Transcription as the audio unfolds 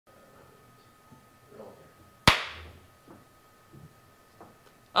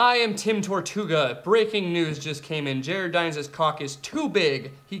I am Tim Tortuga. Breaking news just came in. DickeyDines' cock is too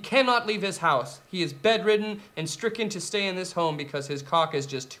big. He cannot leave his house. He is bedridden and stricken to stay in this home because his cock is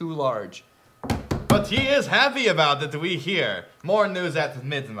just too large. But he is happy about it, we hear. More news at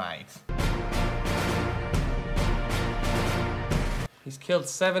midnight. He's killed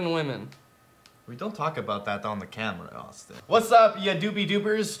 7 women. We don't talk about that on the camera, Austin. What's up, ya doopy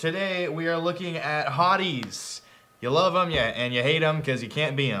doopers? Today we are looking at hotties. You love them, and you hate them because you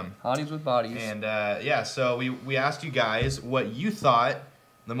can't be them. Hotties with bodies. And yeah, so we asked you guys what you thought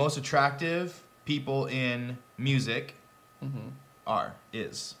the most attractive people in music are.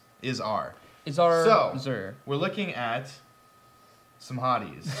 So we're looking at some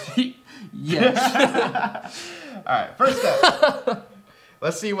hotties. Yes. All right, first up,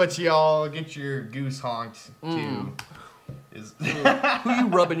 let's see what y'all get your goose honked to. Who you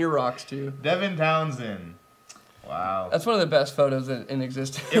rubbing your rocks to? Devin Townsend. Wow. That's one of the best photos in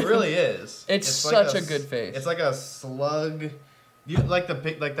existence. It really is. It's such a good face. It's like a slug. You like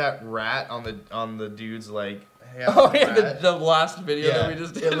that rat on the dude's like. Oh yeah, the last video that we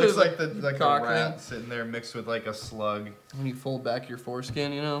just did. It looks like a rat thing sitting there mixed with like a slug. When you fold back your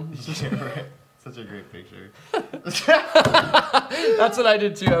foreskin, you know. Yeah, right. Such a great picture. That's what I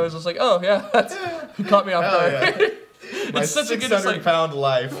did too. I was just like, oh yeah, that's caught me off guard. Yeah. It's such a good 600-pound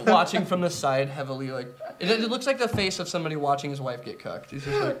life. Watching from the side heavily, like it looks like the face of somebody watching his wife get cucked. He's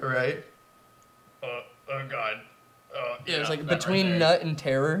just like, right. Oh God. Yeah, it's like between right nut and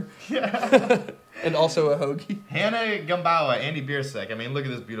terror. Yeah. And also a hoagie. Hannah Gumbawa, Andy Biersack. I mean, look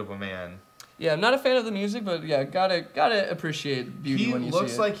at this beautiful man. Yeah, I'm not a fan of the music, but yeah, gotta appreciate beauty when you see it. He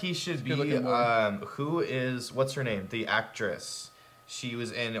looks like he should be. Who is what's her name? The actress. She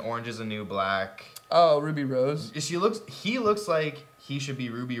was in Orange Is the New Black. Oh, Ruby Rose. He looks like he should be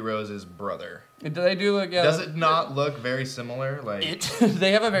Ruby Rose's brother. Do they do look? Yeah. Does it not look very similar? Like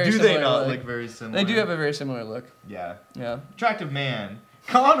they have a very. Do similar they not look. look very similar? They do have a very similar look. Yeah. Yeah. Attractive man.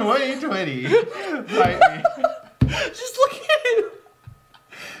 Conway Twitty. Right. Just look at him.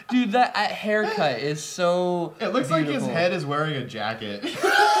 Dude, that haircut is so It looks beautiful. like his head is wearing a jacket.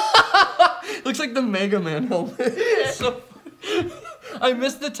 Looks like the Mega Man helmet. So I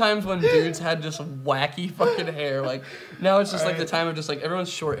miss the times when dudes had just wacky fucking hair. Like now it's just like the time of just like everyone's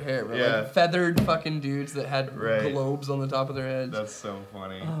short hair, but like feathered fucking dudes that had globes on the top of their heads. That's so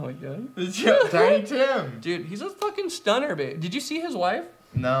funny. Oh my god. Tiny Tim. Dude, he's a fucking stunner, babe. Did you see his wife?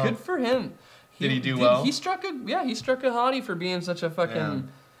 No. Good for him. Did he do well? He struck a hottie for being such a fucking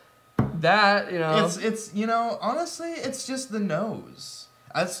that, you know. It's you know, honestly, it's just the nose.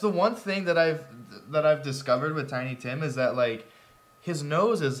 That's the one thing that I've discovered with Tiny Tim is that like his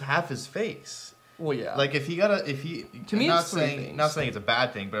nose is half his face. Well, yeah. Like if he to me, not saying it's a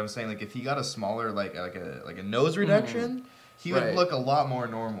bad thing, but I'm saying like if he got a smaller like a nose reduction, he would look a lot more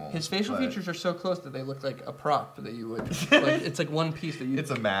normal. His facial features are so close that they look like a prop that you would like. It's like one piece that you.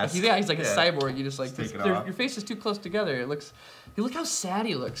 It's a mask. Yeah, he's like a cyborg. You just like your face is too close together. It looks. You look how sad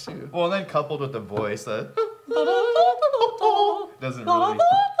he looks too. Well, then coupled with the voice, that doesn't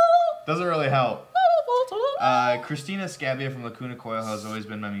really help. Christina Scabbia from Lacuna Coil has always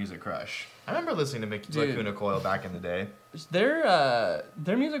been my music crush. I remember listening to Lacuna Coil back in the day. Their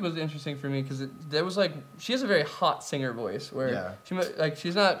music was interesting for me because there was like she has a very hot singer voice where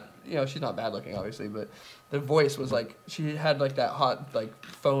she's not bad looking obviously, but the voice was like she had like that hot like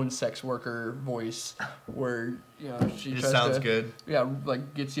phone sex worker voice where she tries sounds good. Yeah,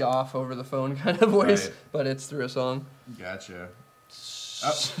 like gets you off over the phone kind of voice, but it's through a song. Gotcha.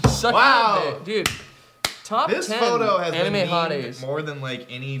 Wow, dude. Top this 10 photo has anime been hotties. More than like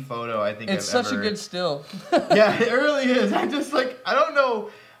any photo I think it's such a good still. Yeah, it really is. I don't know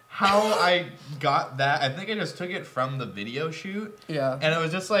how I got that. I think I just took it from the video shoot. Yeah. And it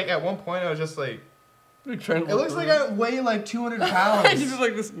was just like at one point I was just like, it looks like I weigh like 200 pounds. You just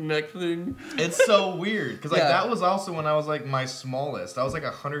like this neck thing. It's so weird because like that was also when I was like my smallest. I was like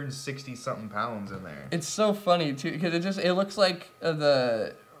 160 something pounds in there. It's so funny too because it looks like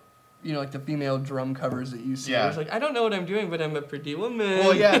the. Like the female drum covers that you see. Yeah. It's like I don't know what I'm doing, but I'm a pretty woman.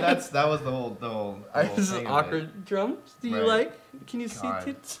 Well, yeah, that was the whole this is awkward drums. Do you like? Can you see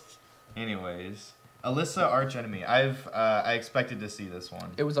tits? Anyways, Alyssa Archenemy. I expected to see this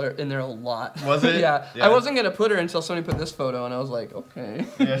one. It was in there a lot. Was it? Yeah. I wasn't gonna put her until somebody put this photo, and I was like, okay.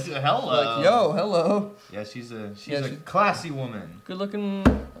 Yes. Hello. Like, yo, hello. Yeah, she's a classy woman. Good looking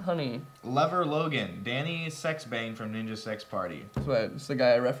honey. Lever Logan, Danny Sexbang from Ninja Sex Party. It's the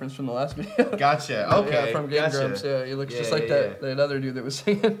guy I referenced from the last video. Gotcha. Okay. Yeah, from Game Grumps. Yeah, he looks just like that other dude that was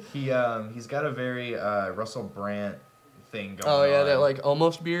singing. He's got a very Russell Brand thing going on. Oh yeah, that like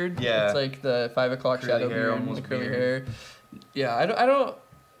almost beard. Yeah. It's like the 5 o'clock shadow beard and the curly hair. Yeah, I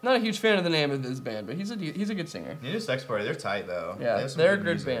Not a huge fan of the name of this band, but he's a good singer. Neither Sex Party. They're tight though. Yeah, they're a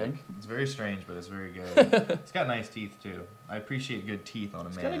good band. It's very strange, but it's very good. It's got nice teeth too. I appreciate good teeth on a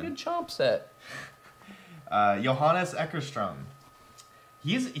man. It's got a good chomp set. Johannes Eckerstrom.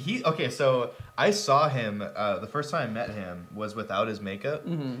 Okay, so I saw him, the first time I met him was without his makeup.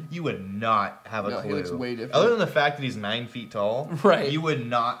 You would not have a clue. He looks way different. Other than the fact that he's 9 feet tall, right? You would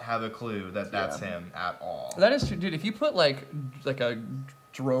not have a clue that that's him at all. That is true, dude. If you put like a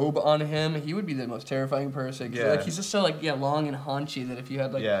strobe on him, he would be the most terrifying person. Yeah. Like he's just so long and haunchy that if you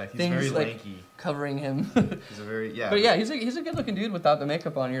had he's things very like lanky. Covering him. He's a very But yeah, he's a good looking dude without the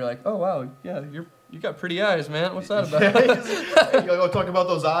makeup on. You're like, oh wow, yeah, you got pretty eyes, man. What's that about? You gotta go talk about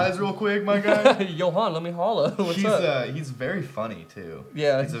those eyes real quick, my guy. Johan, let me holla. What's up? He's very funny too.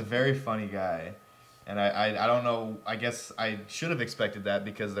 Yeah. He's a very funny guy. And I don't know, I guess I should have expected that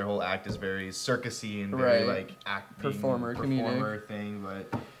because their whole act is very circusy and very like acting performer thing,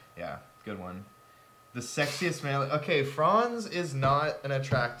 but yeah, good one. The sexiest man. Okay, Franz is not an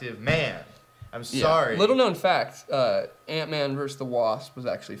attractive man. I'm sorry. Little known fact, Ant-Man vs. the Wasp was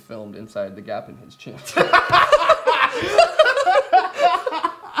actually filmed inside the gap in his chin.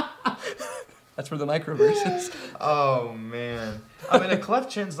 That's where the microverse is. Oh, man. I mean, a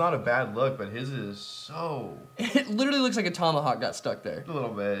cleft chin's not a bad look, but his is so... It literally looks like a tomahawk got stuck there. A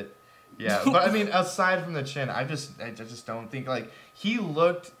little bit. Yeah, but I mean, aside from the chin, I just don't think, like, he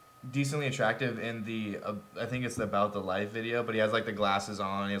looked decently attractive in the I think it's About the Life video, but he has like the glasses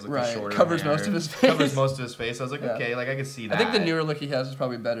on, he has like the shorter covers hair. Most of his face. Covers most of his face. I was like, okay, like I could see that. I think the newer look he has is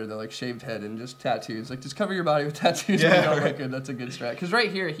probably better though, like shaved head and just tattoos. Like just cover your body with tattoos and you don't look good. That's a good strat. Because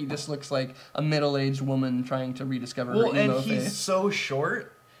right here he just looks like a middle-aged woman trying to rediscover her emo and face. He's so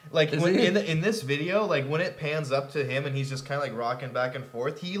short. Like when, in this video, like when it pans up to him and he's just kind of like rocking back and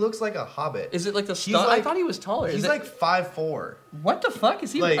forth, he looks like a hobbit. Is it like the stunt? I thought he was taller. He's like 5'4". What the fuck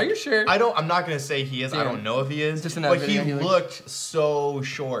is he? Like, are you sure? I'm not gonna say he is. I don't know if he is. Just in that but video, he looked so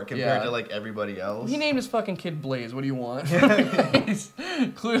short compared to like everybody else. He named his fucking kid Blaze. What do you want?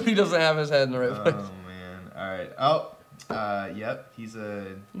 He clearly doesn't have his head in the right place. Oh man. All right. Oh. Yep. He's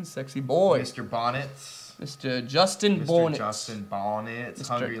a sexy boy. Mr. Bonnet. Mr. Justin Bonnet. Mr. Justin Bonnet.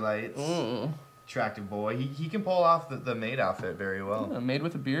 Hungry Lights. Attractive boy. He can pull off the maid outfit very well. Yeah, maid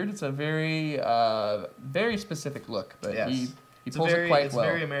with a beard. It's a very very specific look, but he pulls it quite well.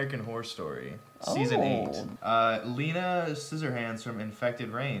 It's very American Horror Story. Season 8. Lena Scissorhands from Infected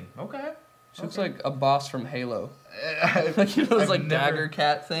Rain. Okay. She looks like a boss from Halo. Like you know those dagger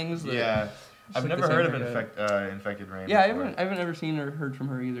cat things. Yeah. I've never heard of Infected Rain. Yeah, I haven't ever seen or heard from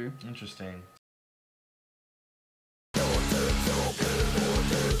her either. Interesting.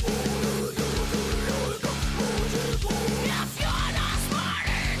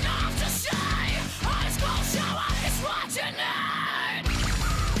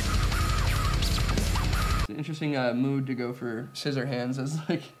 Interesting mood to go for Scissorhands as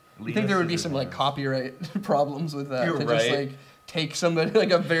like you think there would be some like copyright problems with that to just like take somebody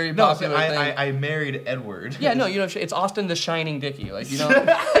like a very popular thing. I married Edward. Yeah, no, you know it's Austin the Shining Dickey. Like you don't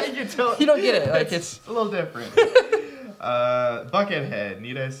you don't get it. Like it's a little different. Buckethead,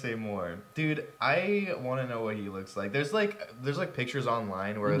 need I say more? Dude, I want to know what he looks like. There's like pictures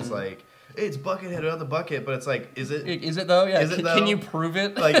online where it's like it's Buckethead out of the bucket, but it's like, is it though? Yeah. Is it though? Can you prove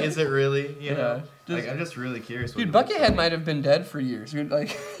it? Like, is it really? You know? Like, I'm just really curious. Dude, Buckethead might have been dead for years.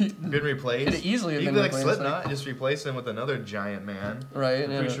 Like, been replaced. Could easily have been been like replaced. Slipknot, just replace him with another giant man. Right,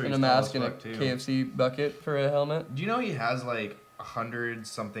 and a mask and a KFC bucket for a helmet. Do you know he has like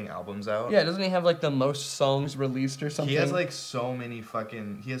 100-something albums out? Yeah, doesn't he have like the most songs released or something? He has like so many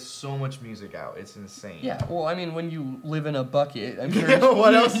he has so much music out. It's insane. Yeah, well, I mean, when you live in a bucket, I'm sure.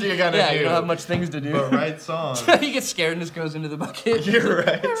 What else are you gonna do? Yeah, you don't have much things to do. But write songs. He gets scared and just goes into the bucket. You're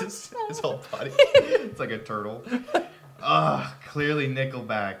right. His whole body. It's like a turtle. Clearly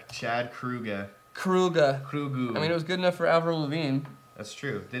Nickelback. Chad Kruger. I mean, it was good enough for Avril Lavigne. That's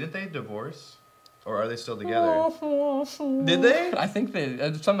true. Didn't they divorce? Or are they still together? Did they? I think they.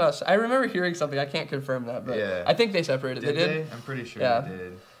 I remember hearing something. I can't confirm that, but I think they separated. Did they? I'm pretty sure they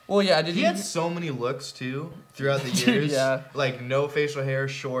did. Well, yeah. He had so many looks too throughout the years. Yeah. Like no facial hair,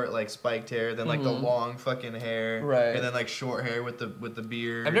 short like spiked hair, then like the long fucking hair, right? And then like short hair with the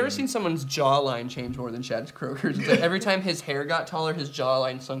beard. I've never seen someone's jawline change more than Chad Kroger's. It's like every time his hair got taller, his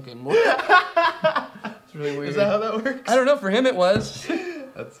jawline sunk in more. It's really weird. Is that how that works? I don't know. For him, it was.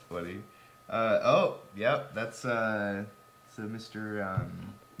 That's funny. That's so Mr.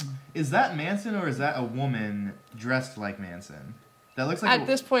 Is that Manson or is that a woman dressed like Manson? That looks like at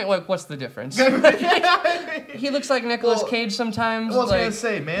this point, like, what's the difference? He looks like Nicolas Cage sometimes. Well, I was gonna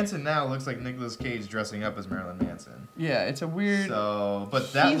say Manson now looks like Nicolas Cage dressing up as Marilyn Manson. Yeah, it's a weird. So,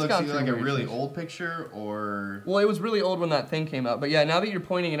 but that looks either like a really old picture or. Well, it was really old when that thing came out, but yeah, now that you're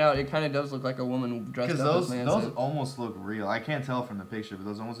pointing it out, it kind of does look like a woman dressed up as Manson. Because those almost look real. I can't tell from the picture, but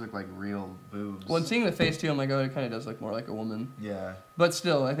those almost look like real boobs. Well, and seeing the face too, I'm like, oh, it kind of does look more like a woman. Yeah. But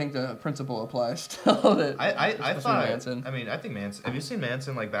still, I think the principle applies still. That I thought. Manson. I mean, I think Manson. Have you seen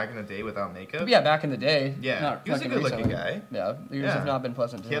Manson like back in the day without makeup? Yeah, back in the day. Yeah, he was a good-looking guy. Yeah, the years have not been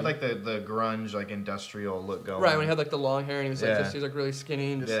pleasant to him. He had like the grunge, like industrial look going. Right, when he had like the long hair and he was like this, he was like really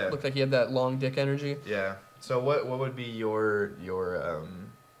skinny and just looked like he had that long dick energy. Yeah. So what would be your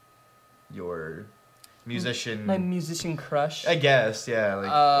musician? My musician crush. I guess, yeah,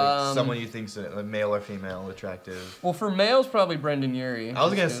 like someone you think's a male or female attractive. Well, for males, probably Brendan Urie. I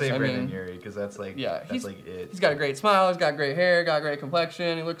was gonna say Brendan Urie because that's like that's like it. He's got a great smile. He's got great hair. Got great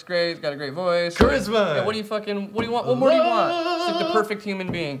complexion. He looks great. He's got a great voice. Charisma. Yeah, what do you want? What more do you want? He's like the perfect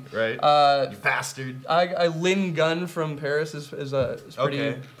human being. Right. You bastard. Lynn Gunn from Paris is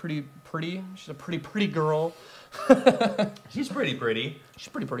pretty. She's a pretty girl. She's pretty pretty. She's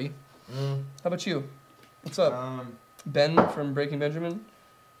pretty pretty. How about you? What's up? Ben from Breaking Benjamin?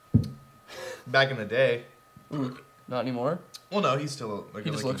 Back in the day. Ooh, not anymore? Well, no, he's still like he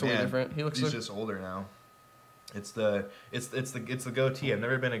just looks a little different. He's just older now. It's the goatee. I've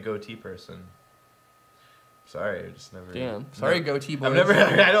never been a goatee person. Sorry, I just never. Damn. Sorry, goatee boys.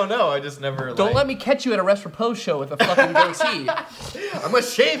 I don't know. I just never. Don't let me catch you at a Rest Repose show with a fucking goatee. I'm gonna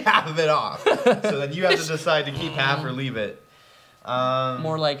shave half of it off. So then you have to decide to keep half or leave it.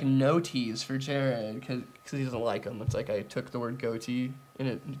 More like no teas for Jared, because he doesn't like them. It's like I took the word goatee, and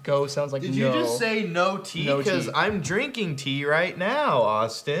it go sounds like Did no. you just say no tea? Because I'm drinking tea right now,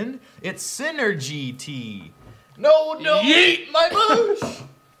 Austin. It's Synergy tea. No, yeet my booch!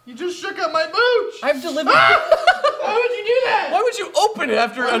 You just shook up my booch! I've delivered. Why would you do that? Why would you open it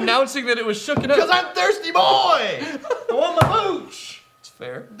after announcing that it was shooken up? Because I'm thirsty boy! I want my booch!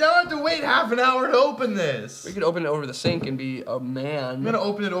 Fair. Don't have to wait half an hour to open this. We could open it over the sink and be a man. I'm gonna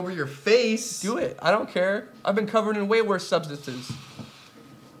open it over your face. Do it. I don't care. I've been covered in way worse substances.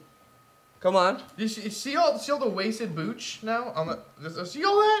 Come on. You see all the wasted booch now? See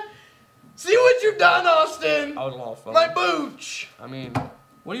all that? See what you've done, Austin? That was a lot of fun. My booch. I mean,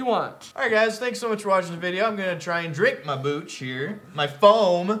 what do you want? All right, guys. Thanks so much for watching the video. I'm gonna try and drink my booch here. My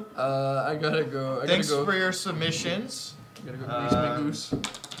foam. I gotta go. Thanks for your submissions. Gotta go grease my goose.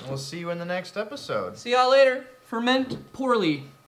 We'll see you in the next episode. See y'all later. Ferment poorly.